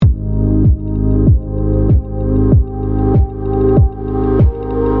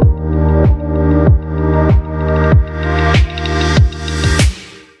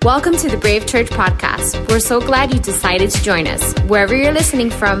Welcome to the Brave Church podcast. We're so glad you decided to join us. Wherever you're listening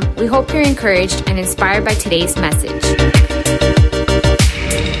from, we hope you're encouraged and inspired by today's message.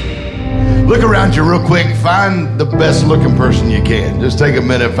 Look around you real quick. Find the best looking person you can. Just take a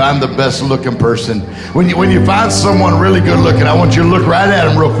minute. Find the best looking person. When you find someone really good looking, I want you to look right at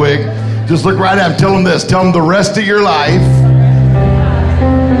them real quick. Just look right at them. Tell them this. Tell them the rest of your life.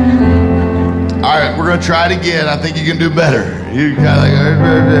 All right, we're going to try it again. I think you can do better.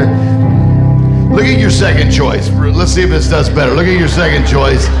 Look at your second choice. Let's see if this does better. Look at your second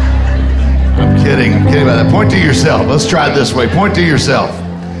choice. I'm kidding about that. Point to yourself. Let's try it this way. Point to yourself.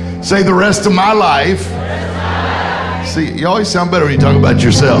 Say the rest of my life. See, you always sound better when you talk about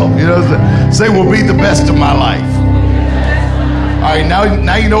yourself. You know, say will be the best of my life. All right,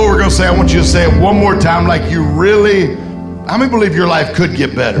 now you know what we're going to say. I want you to say it one more time like you really. How many believe your life could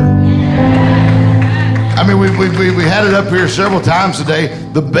get better? I mean, we had it up here several times today.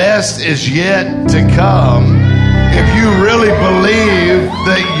 The best is yet to come. If you really believe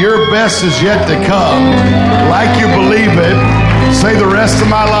that your best is yet to come, like you believe it, say the rest of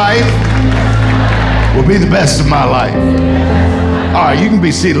my life will be the best of my life. All right, you can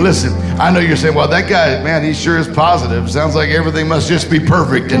be seated. Listen, I know you're saying, well, that guy, man, he sure is positive. Sounds like everything must just be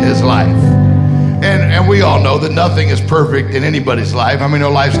perfect in his life. And we all know that nothing is perfect in anybody's life. I mean, no,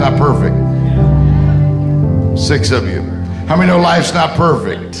 life's not perfect. 6 of you. How many know life's not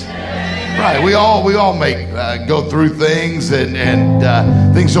perfect? Right. We all make go through things and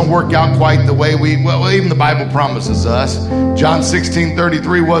things don't work out quite the way even the Bible promises us. John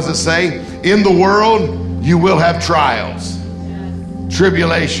 16:33, what does it say? In the world you will have trials,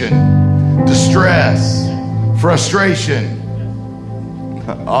 tribulation, distress, frustration.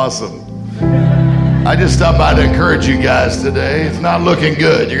 Awesome. I just stopped by to encourage you guys today. It's not looking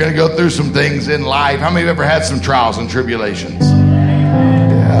good. You're going to go through some things in life. How many of you have ever had some trials and tribulations?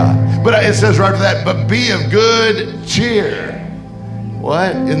 Yeah. But it says right after that, but be of good cheer.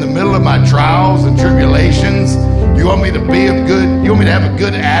 What? In the middle of my trials and tribulations, you want me to be of good? You want me to have a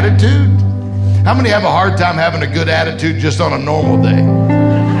good attitude? How many have a hard time having a good attitude just on a normal day?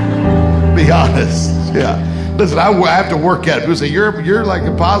 Be honest. Yeah. Listen, I have to work at it. People say, you're like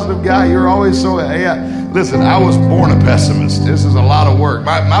a positive guy. You're always so, yeah. Listen, I was born a pessimist. This is a lot of work.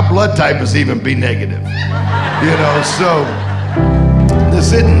 My blood type is even B negative. You know, so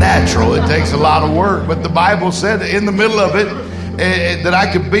this isn't natural. It takes a lot of work. But the Bible said in the middle of it that I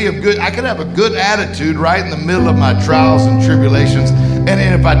could have a good attitude right in the middle of my trials and tribulations. And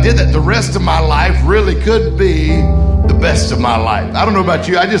if I did that, the rest of my life really could be the best of my life. I don't know about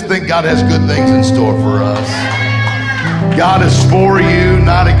you. I just think God has good things in store for us. God is for you,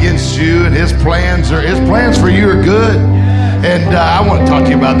 not against you, and His plans for you are good. And I want to talk to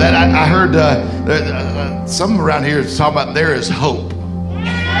you about that. I heard some around here is talking about there is hope.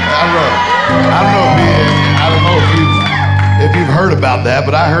 I don't know if you've heard about that,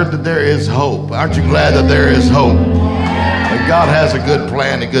 but I heard that there is hope. Aren't you glad that there is hope? That God has a good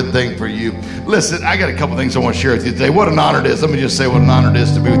plan, a good thing for you. Listen, I got a couple things I want to share with you today. What an honor it is. Let me just say what an honor it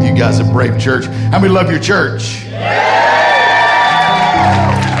is to be with you guys at Brave Church. How many love your church?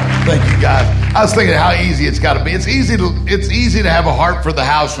 Thank you, guys. I was thinking how easy it's got to be. It's easy to have a heart for the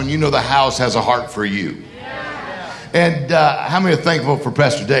house when you know the house has a heart for you. And how many are thankful for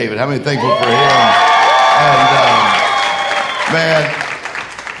Pastor David? How many are thankful for him? And man,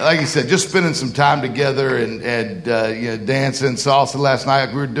 like you said, just spending some time together and dancing salsa last night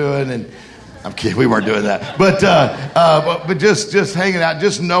like we were doing. And I'm kidding, we weren't doing that. But just hanging out,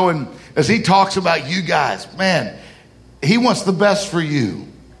 just knowing as he talks about you guys, man, he wants the best for you,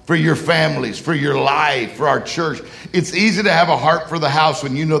 for your families, for your life, for our church. It's easy to have a heart for the house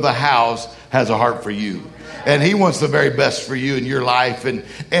when you know the house has a heart for you. And he wants the very best for you in your life. And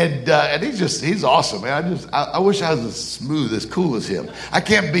he's awesome, man. I wish I was as smooth, as cool as him. I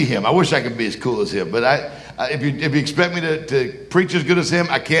can't be him. I wish I could be as cool as him. But if you expect me to preach as good as him,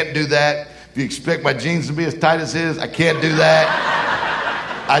 I can't do that. If you expect my jeans to be as tight as his, I can't do that.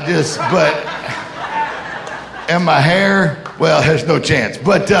 And my hair, well, there's no chance.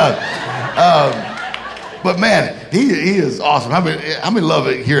 But man, he is awesome. How many love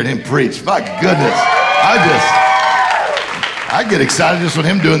it hearing him preach? My goodness. I get excited just with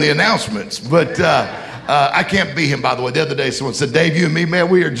him doing the announcements. But I can't be him, by the way. The other day, someone said, Dave, you and me, man,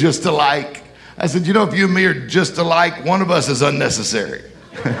 we are just alike. I said, you know, if you and me are just alike, one of us is unnecessary.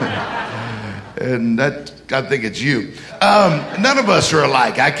 And that, I think it's you. None of us are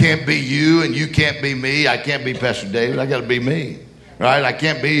alike. I can't be you, and you can't be me. I can't be Pastor David. I got to be me, right? I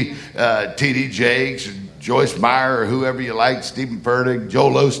can't be T.D. Jakes or Joyce Meyer or whoever you like, Stephen Furtick,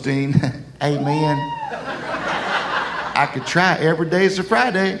 Joel Osteen. Amen. I could try. Every day is a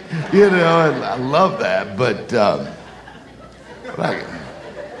Friday, you know, and I love that. But like,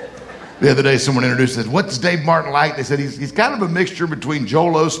 the other day, someone introduced us, what's Dave Martin like? They said he's kind of a mixture between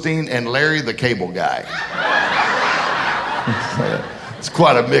Joel Osteen and Larry the Cable Guy. It's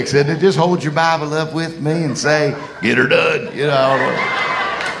quite a mix, isn't it? Just hold your Bible up with me and say, get her done, you know.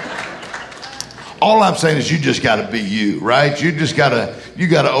 All I'm saying is you just got to be you, right? You got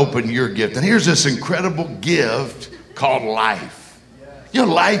to open your gift. And here's this incredible gift called life. You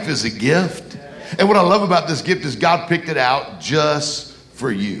know, life is a gift. And what I love about this gift is God picked it out just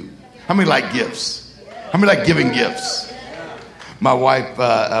for you. How many like gifts? How many like giving gifts? My wife,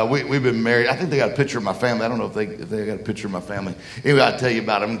 we've been married. I think they got a picture of my family. I don't know if they got a picture of my family. Anyway, I'll tell you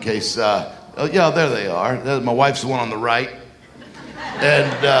about them in case. Yeah, there they are. My wife's the one on the right.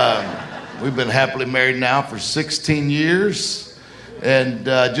 And we've been happily married now for 16 years. And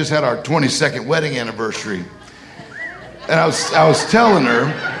just had our 22nd wedding anniversary. And I was telling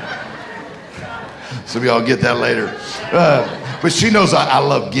her, some of y'all get that later. But she knows I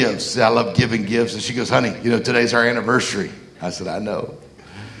love gifts. I love giving gifts. And she goes, honey, you know, today's our anniversary. I said, I know.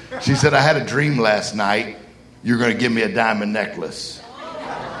 She said, I had a dream last night. You're going to give me a diamond necklace.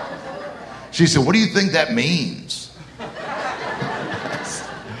 She said, what do you think that means?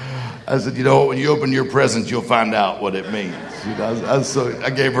 I said, you know, when you open your presents, you'll find out what it means. You know, I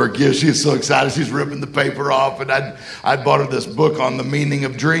gave her a gift. She was so excited. She's ripping the paper off. And I bought her this book on the meaning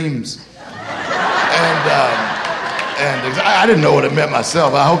of dreams. And I didn't know what it meant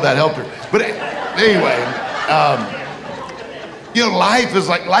myself. I hope that helped her. But anyway, you know, life is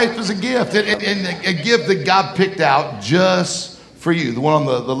a gift, and a gift that God picked out just for you. The one on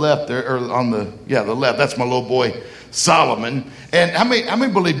the left there, or the left. That's my little boy Solomon. And how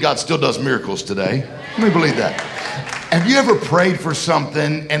many believe God still does miracles today? How many believe that? Have you ever prayed for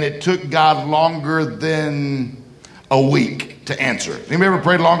something and it took God longer than a week to answer? Anybody ever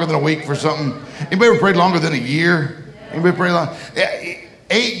prayed longer than a week for something? Anybody ever prayed longer than a year? Anybody pray long?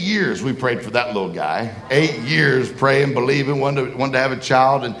 8 years we prayed for that little guy. 8 years praying, believing, wanted to have a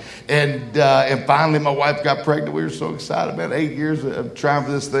child, and finally my wife got pregnant. We were so excited, man. 8 years of trying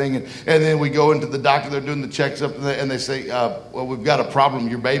for this thing, and then we go into the doctor. They're doing the checks up, and they say, well, we've got a problem.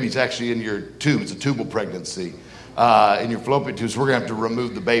 Your baby's actually in your tube. It's a tubal pregnancy in your fallopian tube. So we're gonna have to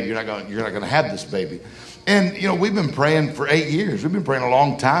remove the baby. You're not gonna have this baby. And, you know, we've been praying for 8 years. We've been praying a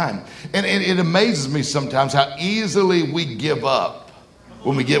long time. And it amazes me sometimes how easily we give up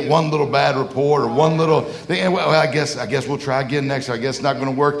when we get one little bad report or one little thing. And, well, I guess we'll try again next year. I guess it's not going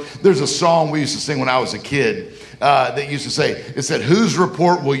to work. There's a song we used to sing when I was a kid that used to say, it said, whose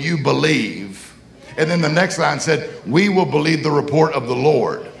report will you believe? And then the next line said, we will believe the report of the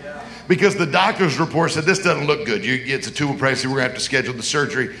Lord. Because the doctor's report said, this doesn't look good. It's a tubal pregnancy. We're going to have to schedule the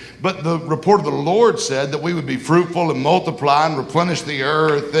surgery. But the report of the Lord said that we would be fruitful and multiply and replenish the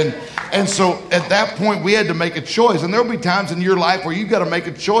earth. And so at that point, we had to make a choice. And there'll be times in your life where you've got to make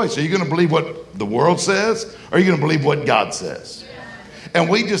a choice. Are you going to believe what the world says? Or are you going to believe what God says? And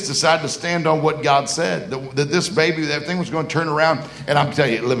we just decided to stand on what God said, that this baby, that thing was going to turn around. And let me tell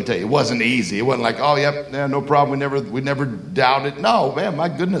you, it wasn't easy. It wasn't like, oh, yep, yeah, no problem. We never doubted. No, man, my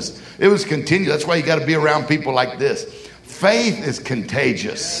goodness. It was continuous. That's why you got to be around people like this. Faith is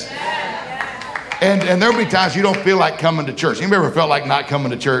contagious. And there'll be times you don't feel like coming to church. Anybody ever felt like not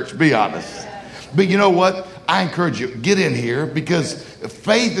coming to church? Be honest. But you know what? I encourage you, get in here, because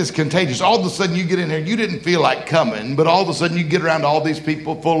faith is contagious. All of a sudden you get in here, you didn't feel like coming, but all of a sudden you get around all these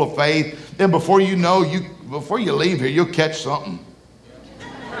people full of faith, and before you know, before you leave here, you'll catch something.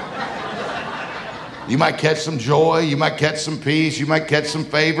 You might catch some joy, you might catch some peace, you might catch some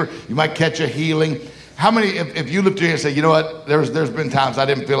favor, you might catch a healing. How many, if you looked here and say, you know what, there's been times I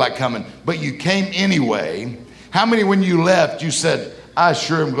didn't feel like coming, but you came anyway. How many, when you left, you said, I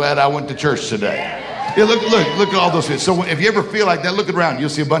sure am glad I went to church today? Yeah, look at all those people. So if you ever feel like that, look around. You'll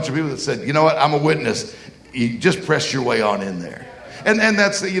see a bunch of people that said, you know what, I'm a witness. You just press your way on in there. And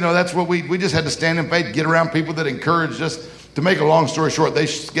that's, you know, that's what we just had to stand in faith, get around people that encouraged us. To make a long story short, they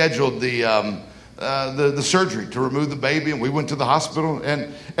scheduled the surgery to remove the baby, and we went to the hospital,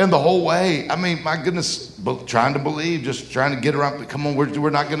 and the whole way, I mean, my goodness, trying to believe, just trying to get around. Come on,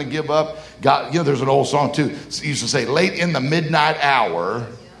 we're not going to give up. God, you know, there's an old song too. It used to say, late in the midnight hour,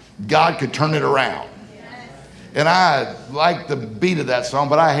 God could turn it around. And I like the beat of that song,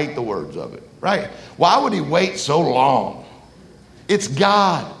 but I hate the words of it, right? Why would he wait so long? It's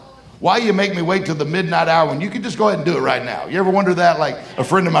God. Why you make me wait till the midnight hour when you could just go ahead and do it right now? You ever wonder that? Like a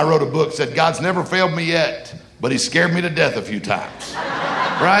friend of mine wrote a book, said, God's never failed me yet, but he scared me to death a few times,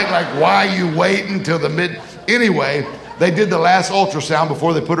 right? Like, why are you waiting till the Anyway, They did the last ultrasound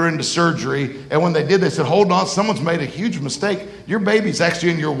before they put her into surgery. And when they did, they said, hold on, someone's made a huge mistake. Your baby's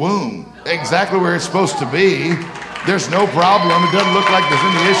actually in your womb, exactly where it's supposed to be. There's no problem. It doesn't look like there's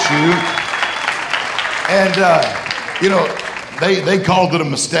any issue. And, they called it a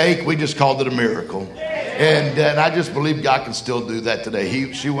mistake. We just called it a miracle. And I just believe God can still do that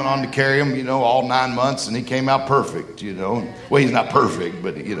today. She went on to carry him, all 9 months, and he came out perfect, Well, he's not perfect,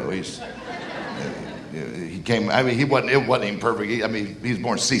 but, he's... He came, it wasn't even perfect. He was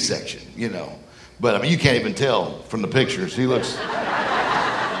born C-section, But, you can't even tell from the pictures. He looks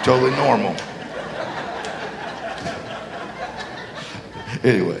totally normal.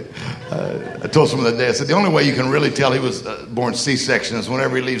 Anyway, I told someone that day, I said, the only way you can really tell he was born C-section is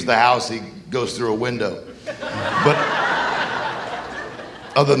whenever he leaves the house, he goes through a window. But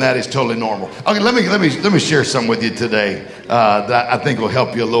other than that, he's totally normal. Okay, let me share something with you today that I think will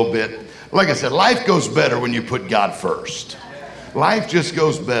help you a little bit. Like I said, life goes better when you put God first. Life just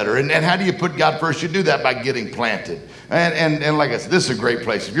goes better. And how do you put God first? You do that by getting planted. And like I said, this is a great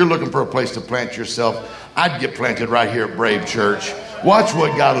place. If you're looking for a place to plant yourself, I'd get planted right here at Brave Church. Watch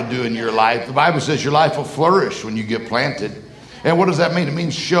what God will do in your life. The Bible says your life will flourish when you get planted. And what does that mean? It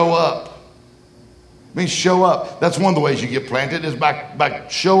means show up. It means show up. That's one of the ways you get planted is by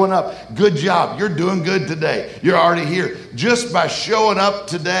showing up. Good job. You're doing good today. You're already here. Just by showing up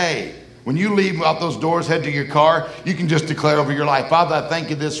today. When you leave out those doors, head to your car, you can just declare over your life, Father, I thank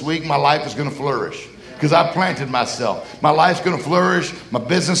you this week. My life is going to flourish because I planted myself. My life's going to flourish. My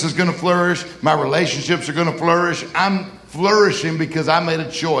business is going to flourish. My relationships are going to flourish. I'm flourishing because I made a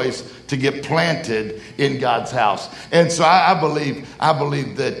choice to get planted in God's house. And so I believe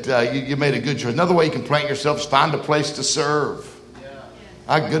that you made a good choice. Another way you can plant yourself is find a place to serve.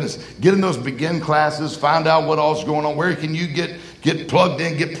 My goodness, get in those begin classes, find out what all's going on. Where can you get plugged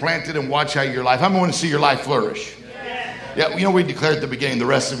in, get planted, and watch how your life. I want to see your life flourish. Yeah, we declared at the beginning, the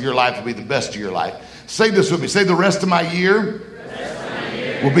rest of your life will be the best of your life. Say this with me. Say, the rest of my year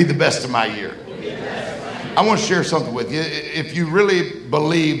will be the best of my year. I want to share something with you. If you really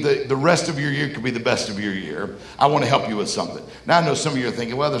believe that the rest of your year could be the best of your year, I want to help you with something. Now, I know some of you are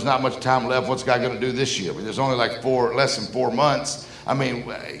thinking, well, there's not much time left. What's God going to do this year? There's only like less than 4 months.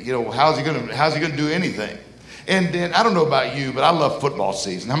 How's he going to do anything? And then, I don't know about you, but I love football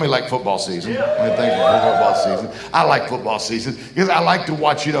season. How many like football season? Thank you for football season. I like football season because I like to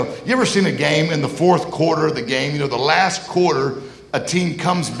watch, you ever seen a game in the fourth quarter of the game? The last quarter, a team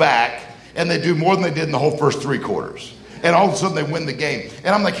comes back and they do more than they did in the whole first 3 quarters. And all of a sudden they win the game.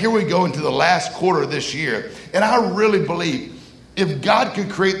 And I'm like, here we go into the last quarter of this year. And I really believe if God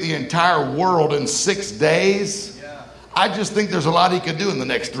could create the entire world in 6 days, I just think there's a lot he could do in the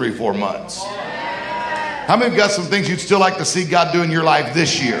next 3-4 months. How many have got some things you'd still like to see God do in your life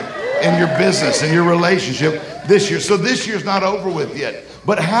this year, in your business, in your relationship this year? So this year's not over with yet.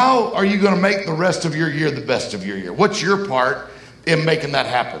 But how are you going to make the rest of your year the best of your year? What's your part in making that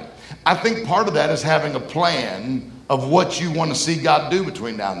happen? I think part of that is having a plan of what you want to see God do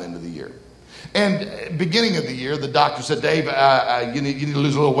between now and the end of the year. And beginning of the year, the doctor said, Dave, you need to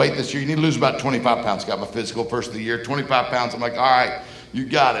lose a little weight this year. You need to lose about 25 pounds. Got my physical first of the year, 25 pounds. I'm like, all right, you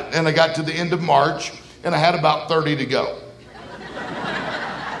got it. And I got to the end of March, and I had about 30 to go.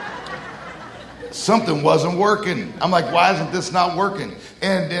 Something wasn't working. I'm like, why isn't this not working?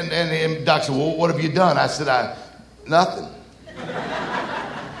 And the doc said, well, what have you done? I said, nothing.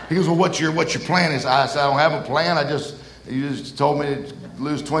 He goes, well, what's your plan? I said, I don't have a plan. You just told me to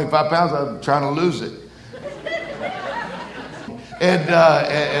lose 25 pounds. I'm trying to lose it.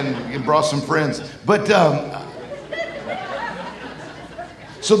 And brought some friends. But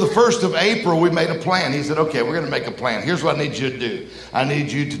so the 1st of April, we made a plan. He said, okay, we're going to make a plan. Here's what I need you to do. I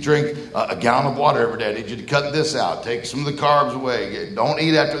need you to drink a gallon of water every day. I need you to cut this out. Take some of the carbs away. Don't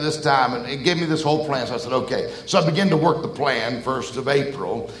eat after this time. And it gave me this whole plan. So I said, okay. So I began to work the plan 1st of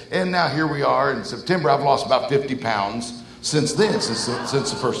April. And now here we are in September. I've lost about 50 pounds since then, since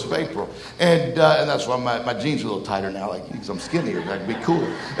the 1st of April. And that's why my jeans are a little tighter now, because I'm skinnier. That'd be cool.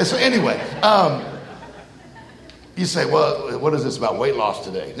 And so anyway, you say, well, what is this about weight loss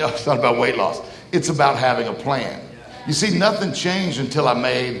today? No, it's not about weight loss. It's about having a plan. You see, nothing changed until I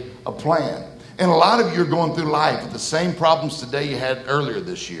made a plan. And a lot of you are going through life with the same problems today you had earlier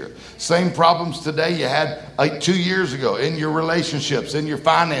this year. Same problems today you had 2 years ago in your relationships, in your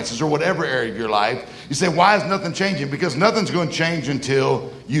finances, or whatever area of your life. You say, why is nothing changing? Because nothing's going to change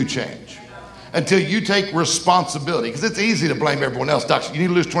until you change. Until you take responsibility. Because it's easy to blame everyone else. Doc, you need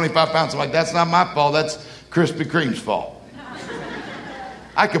to lose 25 pounds. I'm like, that's not my fault. That's Krispy Kreme's fault.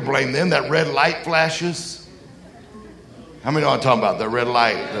 I could blame them. That red light flashes. How many know what I'm talking about? The red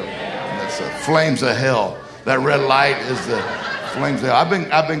light. That's the flames of hell. That red light is the flames.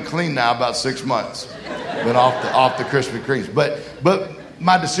 I've been clean now about 6 months. Been off the Krispy Kremes. But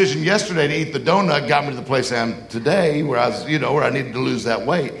my decision yesterday to eat the donut got me to the place I am today, where I was, where I needed to lose that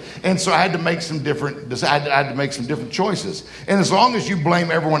weight. And so I had to make some different choices. And as long as you blame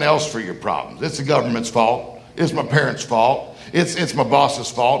everyone else for your problems, it's the government's fault, it's my parents' fault, it's my boss's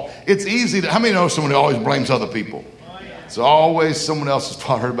fault. It's easy to, how many know someone who always blames other people? It's always someone else's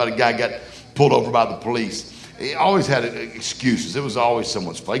fault. I heard about a guy got pulled over by the police. He always had excuses. It was always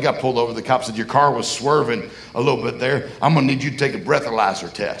someone's fault. He got pulled over. The cop said, your car was swerving a little bit there. I'm going to need you to take a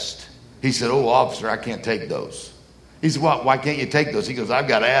breathalyzer test. He said, oh, officer, I can't take those. He said, well, why can't you take those? He goes, I've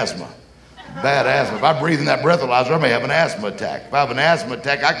got asthma, bad asthma. If I breathe in that breathalyzer, I may have an asthma attack. If I have an asthma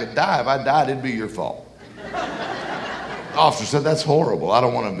attack, I could die. If I died, it'd be your fault. The officer said, that's horrible. I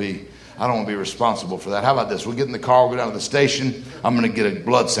don't want to be responsible for that. How about this? We'll get in the car, we'll go down to the station. I'm going to get a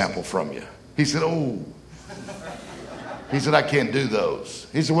blood sample from you. He said, oh. He said, I can't do those.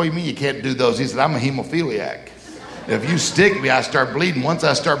 He said, what do you mean you can't do those? He said, I'm a hemophiliac. If you stick me, I start bleeding. Once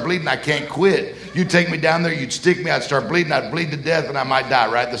I start bleeding, I can't quit. You take me down there, you'd stick me, I'd start bleeding, I'd bleed to death, and I might die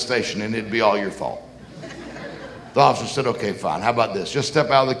right at the station, and it'd be all your fault. The officer said, okay, fine. How about this? Just step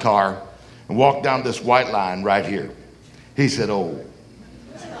out of the car and walk down this white line right here. He said, oh.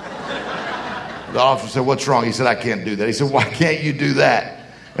 The officer said, what's wrong? He said, I can't do that. He said, why can't you do that?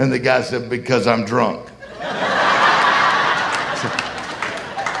 And the guy said, because I'm drunk.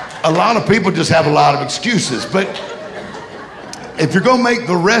 A lot of people just have a lot of excuses, but if you're going to make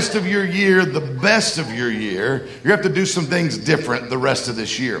the rest of your year the best of your year, you have to do some things different the rest of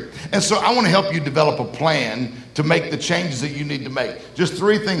this year. And so I want to help you develop a plan to make the changes that you need to make. Just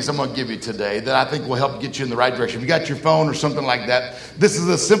 3 things I'm going to give you today that I think will help get you in the right direction. If you got your phone or something like that, this is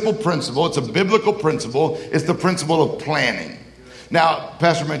a simple principle. It's a biblical principle. It's the principle of planning. Now,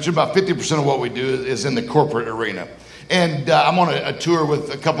 Pastor mentioned about 50% of what we do is in the corporate arena. And I'm on a tour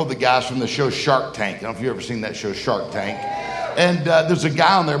with a couple of the guys from the show Shark Tank. I don't know if you've ever seen that show, Shark Tank. And there's a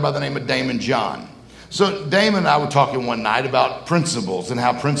guy on there by the name of Damon John. So Damon and I were talking one night about principles and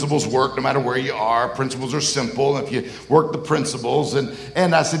how principles work no matter where you are. Principles are simple if you work the principles.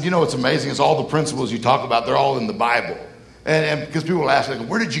 And I said, it's amazing. It's all the principles you talk about. They're all in the Bible. And because people will ask, like,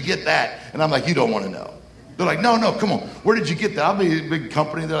 where did you get that? And I'm like, you don't want to know. They're like, no, come on. Where did you get that? I'll be a big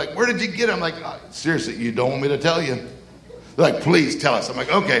company. They're like, where did you get it? I'm like, seriously, you don't want me to tell you? They're like, please tell us. I'm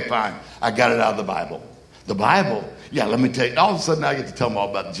like, okay, fine. I got it out of the Bible. The Bible? Yeah, let me tell you. All of a sudden, I get to tell them all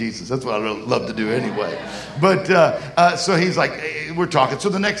about Jesus. That's what I really love to do anyway. But so he's like, hey, we're talking. So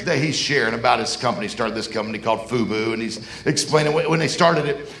the next day, he's sharing about his company. He started this company called FUBU, and he's explaining when they started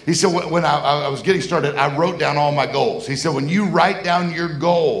it. He said, when I was getting started, I wrote down all my goals. He said, when you write down your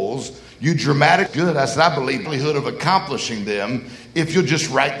goals, you dramatically good. I said, I believe the likelihood of accomplishing them if you'll just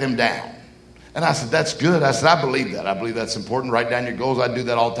write them down. And I said, that's good. I said, I believe that. I believe that's important. Write down your goals. I do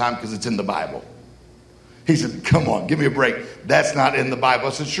that all the time because it's in the Bible. He said, come on, give me a break. That's not in the Bible.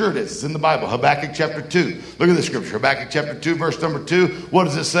 I said, sure it is. It's in the Bible. Habakkuk chapter 2. Look at the scripture. Habakkuk chapter 2, verse number 2. What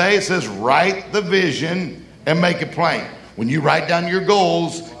does it say? It says, write the vision and make it plain. When you write down your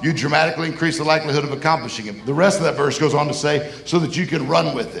goals, you dramatically increase the likelihood of accomplishing it. The rest of that verse goes on to say, so that you can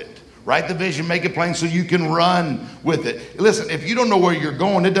run with it. Write the vision, make it plain so you can run with it. Listen, if you don't know where you're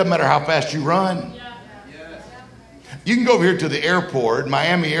going, it doesn't matter how fast you run. You can go over here to the airport,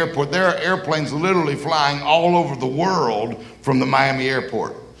 Miami Airport. There are airplanes literally flying all over the world from the Miami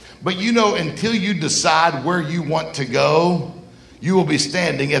Airport. But until you decide where you want to go, you will be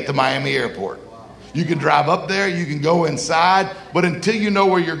standing at the Miami Airport. You can drive up there, you can go inside, but until you know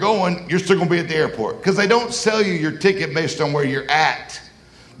where you're going, you're still going to be at the airport. Because they don't sell you your ticket based on where you're at.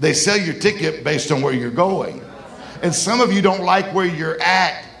 They sell your ticket based on where you're going. And some of you don't like where you're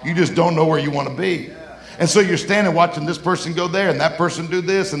at. You just don't know where you want to be. And so you're standing watching this person go there and that person do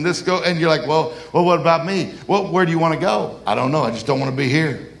this and this go. And you're like, well, what about me? Well, where do you want to go? I don't know. I just don't want to be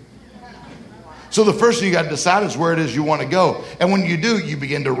here. So the first thing you got to decide is where it is you want to go. And when you do, you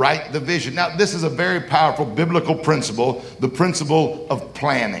begin to write the vision. Now, this is a very powerful biblical principle, the principle of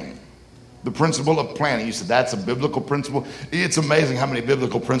planning. The principle of planning. You said that's a biblical principle. It's amazing how many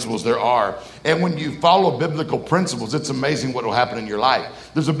biblical principles there are. And when you follow biblical principles, it's amazing what will happen in your life.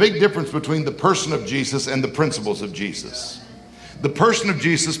 There's a big difference between the person of Jesus and the principles of Jesus. The person of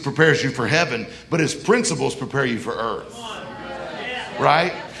Jesus prepares you for heaven, but his principles prepare you for earth.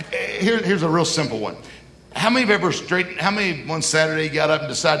 Right? Here's a real simple one. How many one Saturday you got up and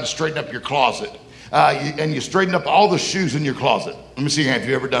decided to straighten up your closet? And you straighten up all the shoes in your closet. Let me see if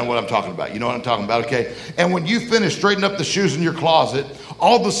you've ever done what I'm talking about. You know what I'm talking about, okay? And when you finished straightening up the shoes in your closet,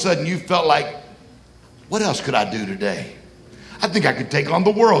 all of a sudden you felt like, what else could I do today? I think I could take on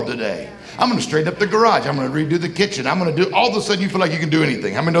the world today. I'm going to straighten up the garage. I'm going to redo the kitchen. I'm going to do, all of a sudden you feel like you can do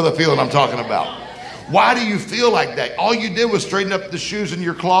anything. How many know the feeling I'm talking about? Why do you feel like that? All you did was straighten up the shoes in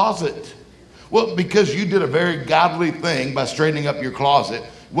your closet. Well, because you did a very godly thing by straightening up your closet.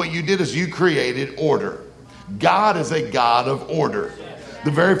 What you did is you created order. God is a God of order. The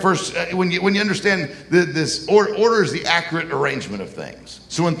very first, when you understand this order is the accurate arrangement of things.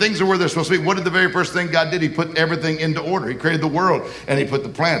 So when things are where they're supposed to be, what did the very first thing God did? He put everything into order. He created the world, and he put the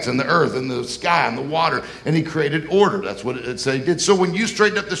plants and the earth and the sky and the water, and he created order. That's what it said he did. So when you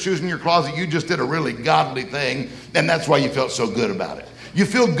straightened up the shoes in your closet, you just did a really godly thing, and that's why you felt so good about it. You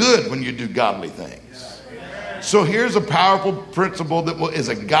feel good when you do godly things. So here's a powerful principle that is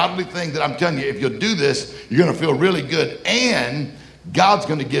a godly thing that I'm telling you, if you'll do this, you're going to feel really good, and God's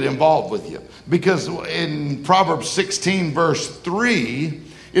going to get involved with you. Because in Proverbs 16 verse 3,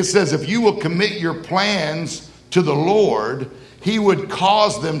 it says, if you will commit your plans to the Lord, he would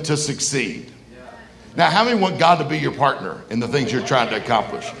cause them to succeed. Now, how many want God to be your partner in the things you're trying to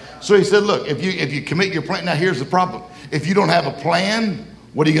accomplish? So he said, look, if you commit your plan, now here's the problem. If you don't have a plan,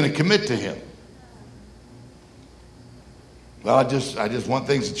 what are you going to commit to him? Well, I just want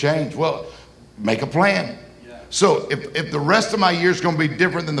things to change. Well, make a plan. So if the rest of my year is going to be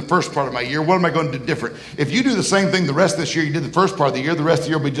different than the first part of my year, what am I going to do different? If you do the same thing the rest of this year you did the first part of the year, the rest of the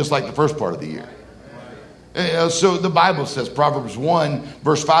year will be just like the first part of the year. So the Bible says, Proverbs 1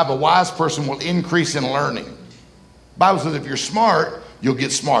 verse 5, a wise person will increase in learning. The Bible says if you're smart, you'll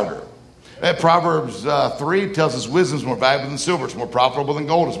get smarter. Proverbs 3 tells us wisdom is more valuable than silver. It's more profitable than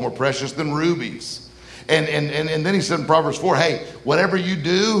gold. It's more precious than rubies. And then he said in Proverbs 4, hey, whatever you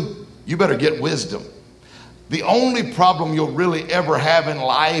do, you better get wisdom. The only problem you'll really ever have in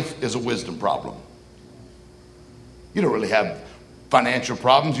life is a wisdom problem. You don't really have financial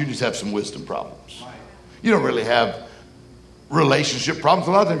problems. You just have some wisdom problems. You don't really have relationship problems.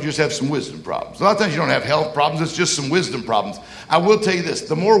 A lot of times you just have some wisdom problems. A lot of times you don't have health problems. It's just some wisdom problems. I will tell you this.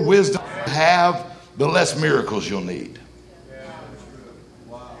 The more wisdom you have, the less miracles you'll need.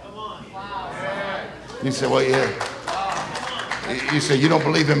 You say, well, yeah. You say, you don't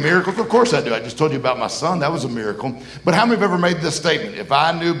believe in miracles? Of course I do. I just told you about my son. That was a miracle. But how many have ever made this statement? If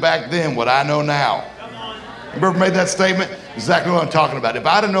I knew back then what I know now. You ever made that statement? Exactly what I'm talking about. If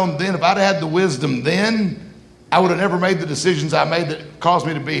I'd have known then, if I'd have had the wisdom then, I would have never made the decisions I made that caused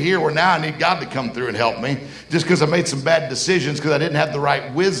me to be here, where now I need God to come through and help me. Just because I made some bad decisions because I didn't have the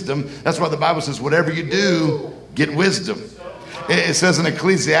right wisdom. That's why the Bible says, whatever you do, get wisdom. It says in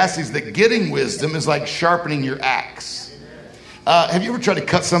Ecclesiastes that getting wisdom is like sharpening your axe. Have you ever tried to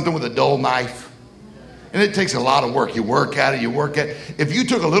cut something with a dull knife? And it takes a lot of work. You work at it, you work at it. If you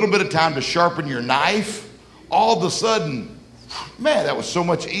took a little bit of time to sharpen your knife, all of a sudden, man, that was so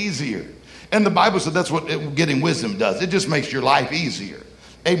much easier. And the Bible said that's what getting wisdom does. It just makes your life easier.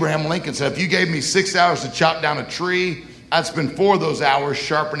 Abraham Lincoln said, if you gave me 6 hours to chop down a tree, I'd spend 4 of those hours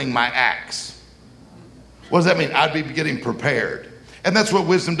sharpening my axe. What does that mean? I'd be getting prepared. And that's what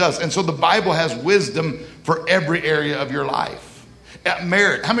wisdom does. And so the Bible has wisdom for every area of your life.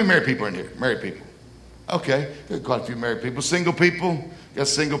 Married. How many married people are in here? Married people. Okay. Got quite a few married people. Single people. Got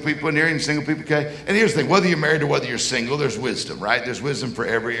single people in here. Any single people? Okay. And here's the thing. Whether you're married or whether you're single, there's wisdom, right? There's wisdom for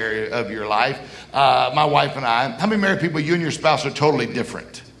every area of your life. My wife and I. How many married people, you and your spouse are totally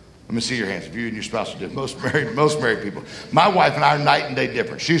different? Let me see your hands if you and your spouse are different. Most married people. My wife and I are night and day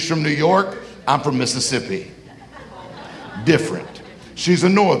different. She's from New York. I'm from Mississippi. Different. She's a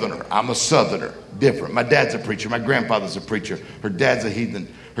northerner. I'm a southerner. Different. My dad's a preacher. My grandfather's a preacher. Her dad's a heathen.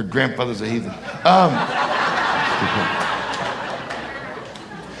 Her grandfather's a heathen.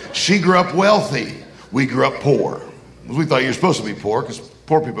 She grew up wealthy. We grew up poor. We thought you were supposed to be poor because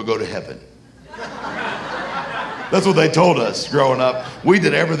poor people go to heaven. That's what they told us growing up. We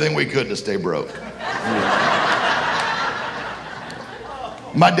did everything we could to stay broke.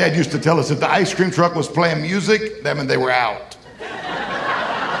 My dad used to tell us if the ice cream truck was playing music, that meant they were out.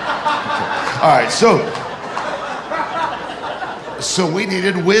 All right, so we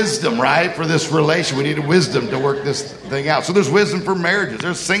needed wisdom, right, for this relation. We needed wisdom to work this thing out. So there's wisdom for marriages.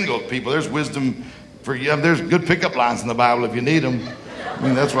 There's single people. There's wisdom for you. There's good pickup lines in the Bible if you need them. I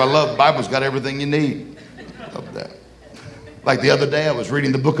mean, that's what I love. The Bible's got everything you need. Love that. Like the other day, I was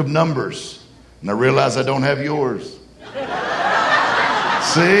reading the book of Numbers, and I realized I don't have yours.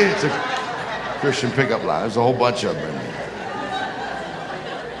 See, it's a Christian pickup line. There's a whole bunch of them in there.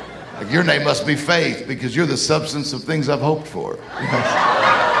 Like your name must be Faith because you're the substance of things I've hoped for.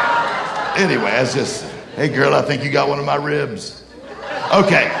 Anyway, that's just, hey girl, I think you got one of my ribs.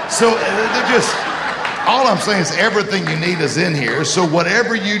 Okay, so they're just, all I'm saying is everything you need is in here. So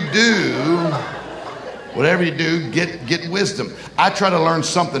whatever you do, Whatever you do, get wisdom. I try to learn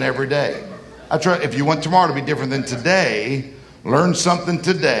something every day. If you want tomorrow to be different than today, learn something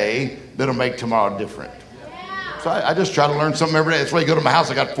today that'll make tomorrow different. So I just try to learn something every day. That's why you go to my house.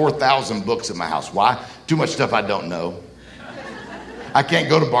 I got 4,000 books in my house. Why? Too much stuff I don't know. I can't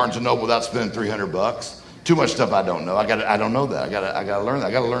go to Barnes & Noble without spending $300. Too much stuff I don't know. I don't know that. I gotta learn that.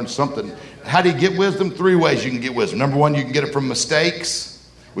 I gotta learn something. How do you get wisdom? 3 ways you can get wisdom. Number 1, you can get it from mistakes,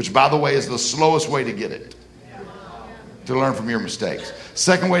 which, by the way, is the slowest way to get it. To learn from your mistakes.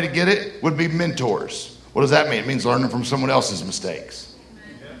 Second way to get it would be mentors. What does that mean? It means learning from someone else's mistakes.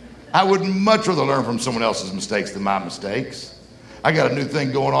 I would much rather learn from someone else's mistakes than my mistakes. I got a new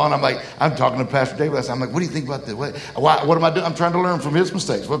thing going on. I'm talking to Pastor David. I'm like, what do you think about this? What am I doing? I'm trying to learn from his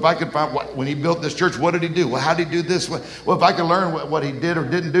mistakes. Well, if I could find when he built this church, what did he do? Well, how did he do this? Well, if I could learn what he did or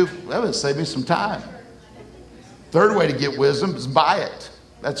didn't do, that would save me some time. Third way to get wisdom is buy it.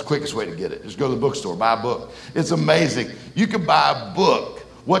 That's the quickest way to get it. Just go to the bookstore, buy a book. It's amazing. You can buy a book.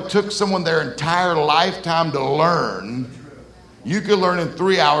 What took someone their entire lifetime to learn, you could learn in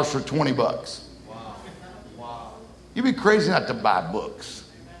 3 hours for $20. Wow. You'd be crazy not to buy books.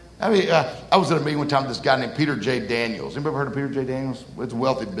 I was at a meeting one time with this guy named Peter J. Daniels. Anybody ever heard of Peter J. Daniels? He's a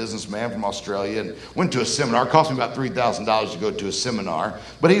wealthy businessman from Australia and went to a seminar. It cost me about $3,000 to go to a seminar,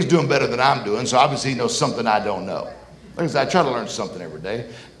 but he's doing better than I'm doing, so obviously he knows something I don't know. Like I said, I try to learn something every day.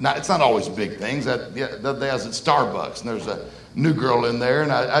 Now, it's not always big things. The other day I was at Starbucks, and there's a new girl in there,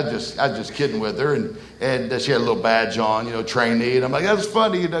 and I just kidding with her, and she had a little badge on, trainee, and I'm like, that's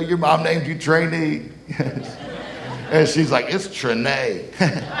funny, your mom named you trainee. And she's like, it's Trinae.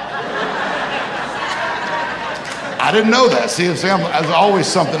 I didn't know that. See, there's always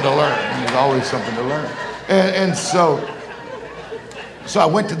something to learn. There's always something to learn. And so I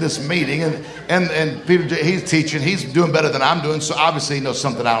went to this meeting, and Peter, he's teaching. He's doing better than I'm doing, so obviously he knows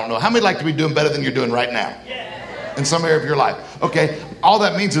something I don't know. How many like to be doing better than you're doing right now? In some area of your life? Okay, all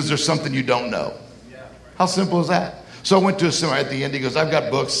that means is there's something you don't know. How simple is that? So I went to a seminar at the end. He goes, I've got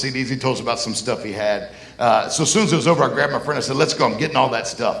books, CDs. He told us about some stuff he had. So as soon as it was over, I grabbed my friend. I said, let's go. I'm getting all that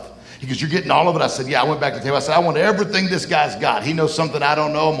stuff. He goes, you're getting all of it? I said, yeah. I went back to the table. I said, I want everything this guy's got. He knows something I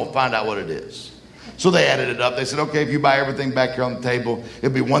don't know, and we'll find out what it is. So they added it up. They said, okay, if you buy everything back here on the table,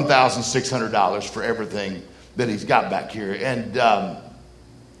 it'll be $1,600 for everything that he's got back here. And,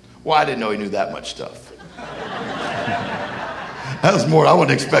 I didn't know he knew that much stuff. That was more, I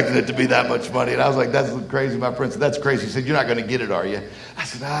wasn't expecting it to be that much money. And I was like, that's crazy. My friend said, that's crazy. He said, you're not going to get it, are you? I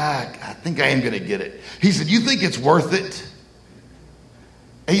said, I think I am going to get it. He said, you think it's worth it?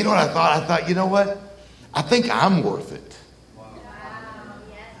 And you know what I thought? I thought, you know what? I think I'm worth it.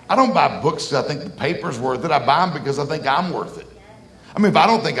 I don't buy books because I think the paper's worth it. I buy them because I think I'm worth it. I mean, if I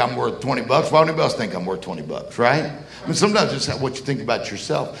don't think I'm worth $20, why would anybody else think I'm worth $20, right? I mean, sometimes it's what you think about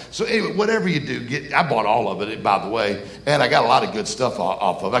yourself. So anyway, whatever you do, I bought all of it, by the way, and I got a lot of good stuff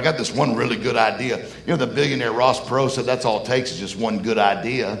off of it. I got this one really good idea. The billionaire Ross Perot said that's all it takes is just one good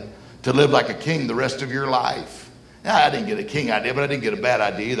idea to live like a king the rest of your life. Now, I didn't get a king idea, but I didn't get a bad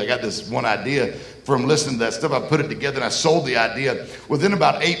idea either. I got this one idea from listening to that stuff. I put it together and I sold the idea. Within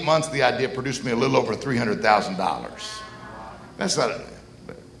about 8 months, the idea produced me a little over $300,000. That's not it.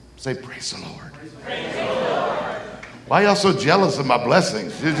 Say, praise the Lord. Praise the Lord. Why are y'all so jealous of my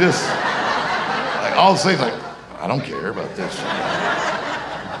blessings? You're just like all the things like, I don't care about this.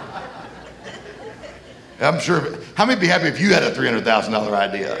 I'm sure. How many would be happy if you had a $300,000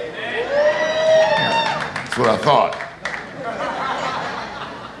 idea? That's what I thought.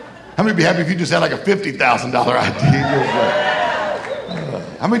 How many would be happy if you just had like a $50,000 idea?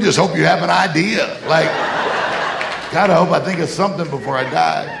 How many just hope you have an idea? Like, God, I hope I think of something before I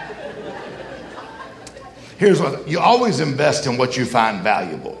die. Here's what, you always invest in what you find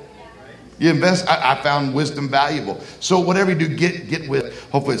valuable. You invest, I found wisdom valuable. So whatever you do, get with,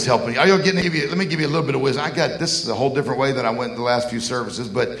 hopefully it's helping you. Are you getting, let me give you a little bit of wisdom. This is a whole different way than I went in the last few services,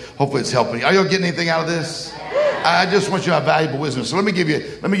 but hopefully it's helping you. Are you getting anything out of this? I just want you to have valuable wisdom. So let me give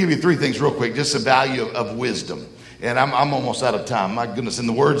you 3 things real quick, just the value of wisdom. And I'm almost out of time. My goodness, in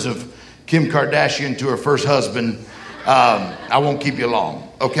the words of Kim Kardashian to her first husband, I won't keep you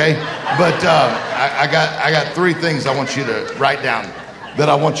long, okay? But I got 3 things I want you to write down that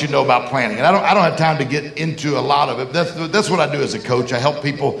I want you to know about planning. And I don't have time to get into a lot of it. That's what I do as a coach. I help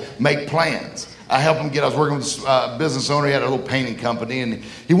people make plans. I was working with a business owner. He had a little painting company, and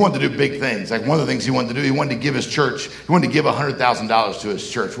he wanted to do big things. Like one of the things he wanted to do, he wanted to give his church, he wanted to give $100,000 to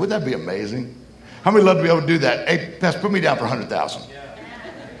his church. Wouldn't that be amazing? How many love to be able to do that? Hey, Pastor, put me down for $100,000.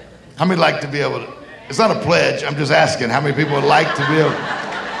 How many like to be able to? It's not a pledge. I'm just asking how many people would like to be able.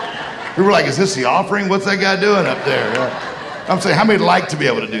 People are like, is this the offering? What's that guy doing up there? I'm saying, how many would like to be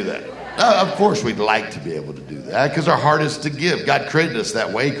able to do that? Of course, we'd like to be able to do that because our heart is to give. God created us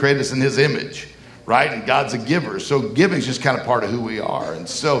that way. He created us in his image, right? And God's a giver. So giving is just kind of part of who we are. And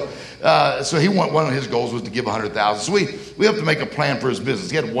so one of his goals was to give $100,000. So we have to make a plan for his business.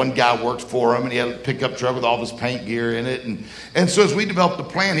 He had one guy worked for him, and he had a pickup truck with all of his paint gear in it. And so as we developed the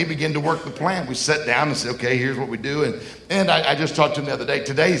plan, he began to work the plan. We sat down and said, okay, here's what we do. And I just talked to him the other day.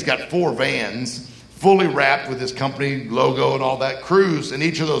 Today he's got 4 vans fully wrapped with his company logo and all that, crews in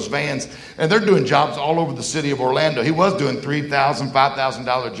each of those vans. And they're doing jobs all over the city of Orlando. He was doing $3,000,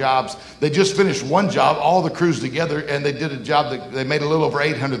 $5,000 jobs. They just finished one job, all the crews together, and they did a job that they made a little over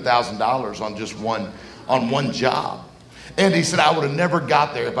 $800,000 on just one job. And he said, I would have never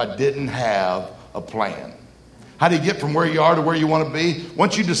got there if I didn't have a plan. How do you get from where you are to where you want to be?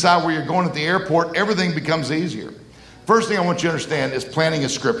 Once you decide where you're going at the airport, everything becomes easier. First thing I want you to understand is planning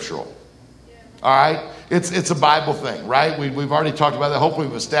is scriptural. All right? It's a Bible thing, right? We've already talked about that. Hopefully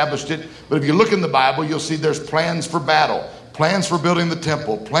we've established it. But if you look in the Bible, you'll see there's plans for battle, plans for building the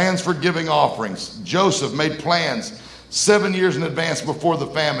temple, plans for giving offerings. Joseph made plans 7 years in advance before the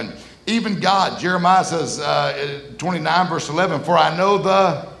famine. Even God, Jeremiah says, 29 verse 11, for I know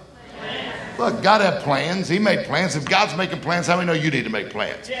the... Look, God had plans. He made plans. If God's making plans, how many know you need to make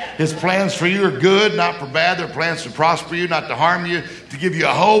plans? His plans for you are good, not for bad. They're plans to prosper you, not to harm you, to give you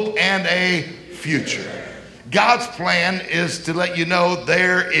a hope and a future. God's plan is to let you know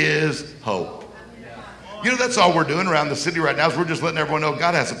there is hope. You know, that's all we're doing around the city right now is we're just letting everyone know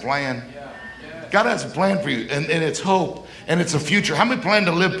God has a plan. God has a plan for you, and it's hope, and it's a future. How many plan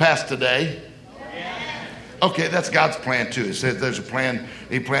to live past today? Okay, that's God's plan too. It says there's a plan,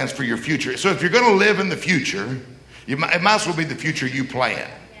 he plans for your future. So if you're going to live in the future, it might as well be the future you plan.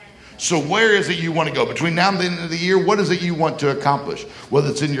 So where is it you want to go? Between now and the end of the year, what is it you want to accomplish? Whether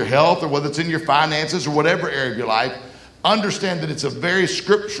it's in your health or whether it's in your finances or whatever area of your life, understand that it's a very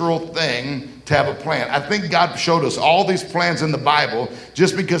scriptural thing to have a plan. I think God showed us all these plans in the Bible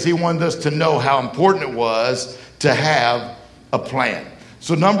just because he wanted us to know how important it was to have a plan.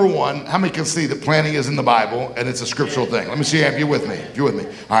 So number one, how many can see that planning is in the Bible and it's a scriptural thing? Let me see if you're with me. If you're with me.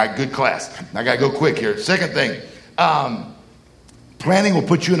 All right, good class. I got to go quick here. Second thing, planning will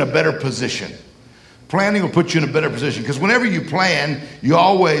put you in a better position. Planning will put you in a better position because whenever you plan, you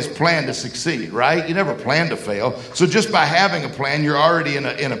always plan to succeed, right? You never plan to fail. So just by having a plan, you're already in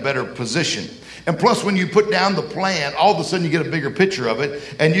a better position. And plus, when you put down the plan, all of a sudden you get a bigger picture of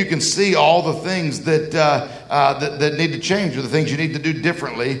it, and you can see all the things that need to change, or the things you need to do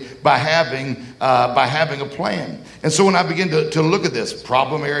differently by having a plan. And so when I begin to look at this,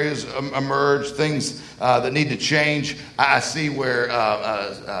 problem areas emerge, things that need to change. I see where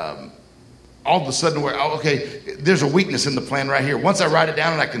all of a sudden there's a weakness in the plan right here. Once I write it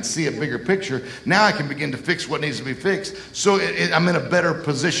down and I can see a bigger picture, now I can begin to fix what needs to be fixed. So I'm in a better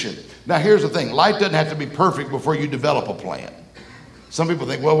position. Now, here's the thing. Life doesn't have to be perfect before you develop a plan. Some people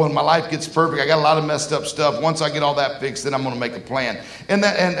think, well, when my life gets perfect, I got a lot of messed up stuff. Once I get all that fixed, then I'm going to make a plan. And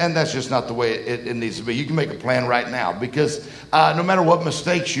that's just not the way it needs to be. You can make a plan right now because no matter what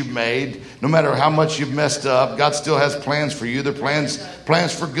mistakes you've made, no matter how much you've messed up, God still has plans for you. They're plans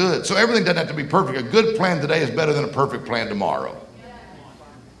for good. So everything doesn't have to be perfect. A good plan today is better than a perfect plan tomorrow.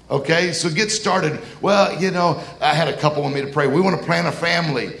 Okay, so get started. Well, you know, I had a couple want me to pray. We want to plan a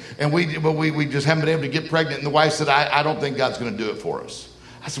family, and we just haven't been able to get pregnant. And the wife said, I don't think God's going to do it for us.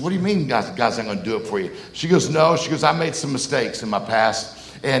 I said, what do you mean God's not going to do it for you? She goes, no. She goes, I made some mistakes in my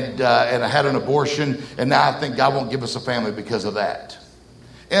past, and I had an abortion, and now I think God won't give us a family because of that.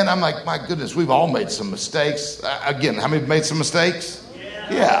 And I'm like, my goodness, we've all made some mistakes. Again, how many have made some mistakes?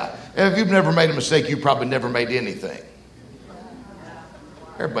 Yeah. And if you've never made a mistake, you probably never made anything.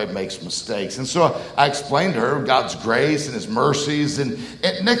 Everybody makes mistakes. And so I explained to her God's grace and his mercies. And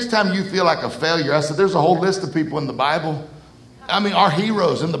next time you feel like a failure, I said, there's a whole list of people in the Bible. I mean, our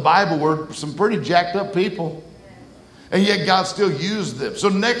heroes in the Bible were some pretty jacked up people. And yet God still used them. So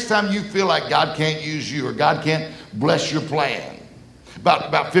next time you feel like God can't use you or God can't bless your plan,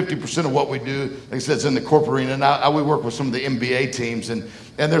 about 50% of what we do, like I said, is in the corporate arena. Now we work with some of the NBA teams, and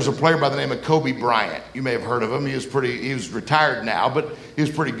there's a player by the name of Kobe Bryant. You may have heard of him. He was retired now, but he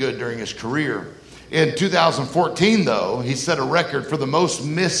was pretty good during his career. In 2014, though, he set a record for the most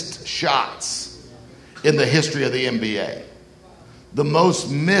missed shots in the history of the NBA. The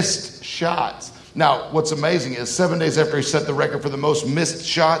most missed shots. Now, what's amazing is 7 days after he set the record for the most missed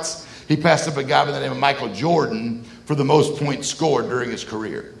shots, he passed up a guy by the name of Michael Jordan for the most points scored during his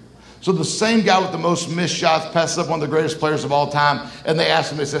career. So the same guy with the most missed shots passes up one of the greatest players of all time. And they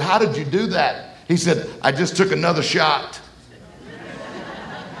asked him, they said, how did you do that? He said, I just took another shot.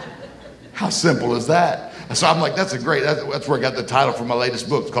 How simple is that? So I'm like, that's where I got the title for my latest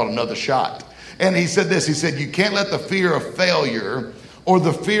book. It's called Another Shot. And he said this, he said, you can't let the fear of failure or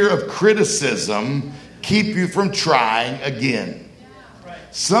the fear of criticism keep you from trying again.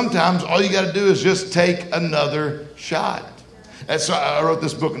 Sometimes all you got to do is just take another shot. And so I wrote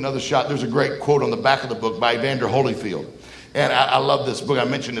this book, Another Shot. There's a great quote on the back of the book by Evander Holyfield. And I love this book. I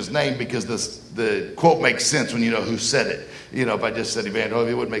mentioned his name because the quote makes sense when you know who said it. You know, if I just said Evander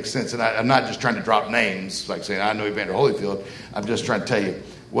Holyfield, it wouldn't make sense. And I'm not just trying to drop names, like saying I know Evander Holyfield. I'm just trying to tell you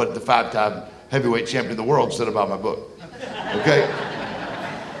what the 5-time heavyweight champion of the world said about my book. Okay?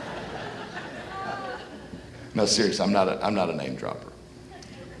 No, seriously, I'm not a name dropper.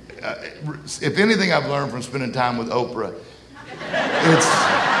 If anything I've learned from spending time with Oprah,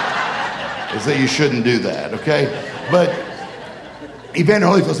 it's that you shouldn't do that, okay? But Evander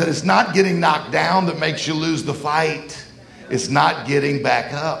Holyfield said, it's not getting knocked down that makes you lose the fight. It's not getting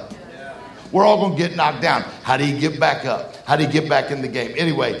back up. We're all going to get knocked down. How do you get back up? How do you get back in the game?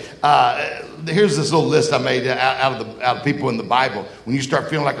 Anyway, here's this little list I made out of people in the Bible. When you start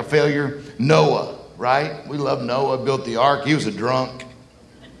feeling like a failure, Noah, right? We love Noah, built the ark. He was a drunk.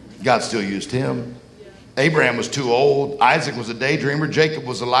 God still used him. Abraham was too old. Isaac was a daydreamer. Jacob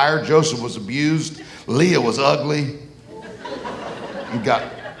was a liar. Joseph was abused. Leah was ugly.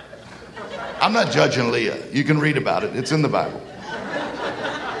 I'm not judging Leah. You can read about it. It's in the Bible.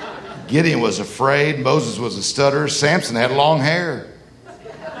 Gideon was afraid. Moses was a stutterer. Samson had long hair.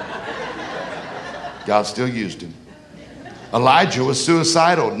 God still used him. Elijah was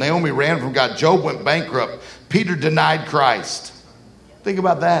suicidal. Naomi ran from God. Job went bankrupt. Peter denied Christ. Think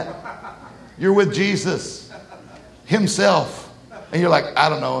about that. You're with Jesus himself, and you're like, I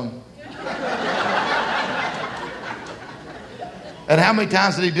don't know him. And how many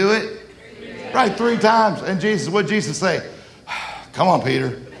times did he do it? Right, 3 times. And Jesus, what did Jesus say? Come on,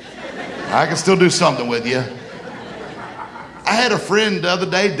 Peter. I can still do something with you. I had a friend the other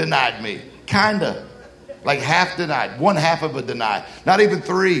day denied me. Kinda. Like half denied. One half of a deny. Not even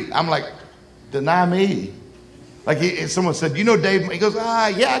 3. I'm like, deny me. Like someone said, you know Dave? He goes,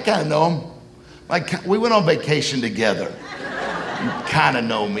 yeah, I kind of know him. Like, we went on vacation together. You kind of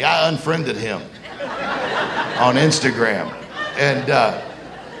know me. I unfriended him on Instagram. And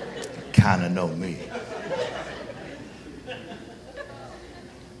kind of know me.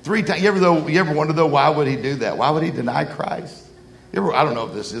 3 times. You ever wonder, though, why would he do that? Why would he deny Christ? I don't know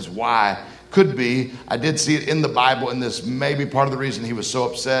if this is why. Could be. I did see it in the Bible, and this may be part of the reason he was so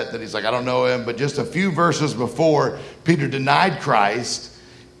upset that he's like, I don't know him. But just a few verses before Peter denied Christ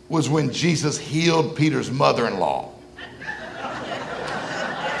was when Jesus healed Peter's mother-in-law.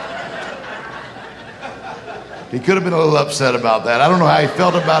 He could have been a little upset about that. I don't know how he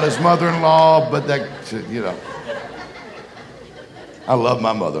felt about his mother-in-law, but that, you know. I love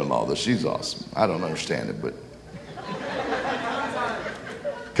my mother-in-law, though. She's awesome. I don't understand it, but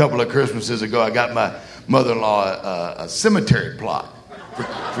a couple of Christmases ago, I got my mother-in-law a cemetery plot.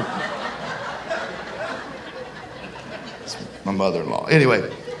 My mother-in-law. Anyway,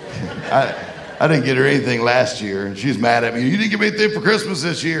 I didn't get her anything last year, and she's mad at me. You didn't give me anything for Christmas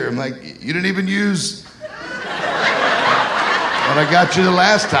this year. I'm like, you didn't even use what I got you the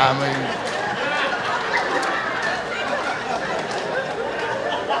last time.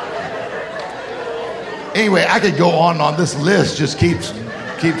 Anyway, I could go on. This list just keeps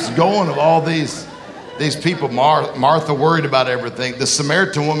going of all these people. Martha worried about everything. The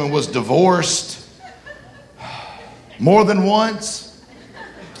Samaritan woman was divorced more than once,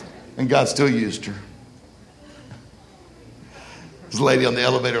 and God still used her. This lady on the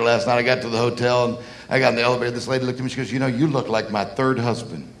elevator last night, I got to the hotel, and I got in the elevator. This lady looked at me. She goes, you know, you look like my 3rd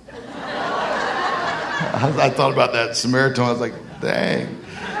husband. I thought about that Samaritan. I was like, dang.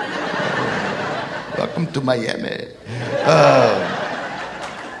 Welcome to Miami.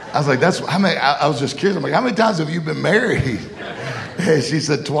 I was like, I was just curious. I'm like, how many times have you been married? And she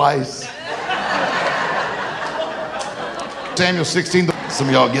said, twice. Samuel 16. Some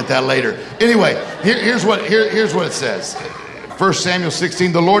of y'all get that later. Anyway, here's what it says. 1 Samuel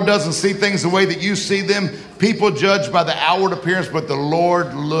 16. The Lord doesn't see things the way that you see them. People judge by the outward appearance, but the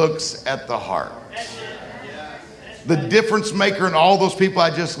Lord looks at the heart. The difference maker in all those people I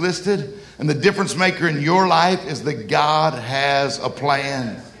just listed, and the difference maker in your life, is that God has a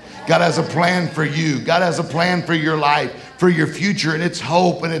plan. God has a plan for you. God has a plan for your life, for your future, and it's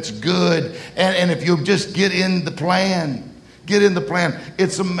hope and it's good. And if you'll just get in the plan,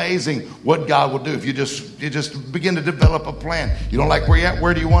 it's amazing what God will do if you just begin to develop a plan. You don't like where you're at,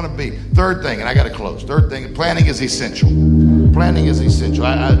 where do you want to be? 3rd thing, and I got to close. 3rd thing, planning is essential. Planning is essential.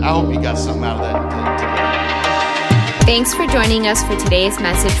 I hope you got something out of that today. Thanks for joining us for today's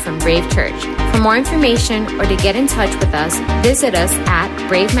message from Brave Church. For more information or to get in touch with us, visit us at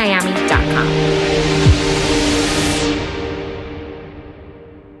bravemiami.com.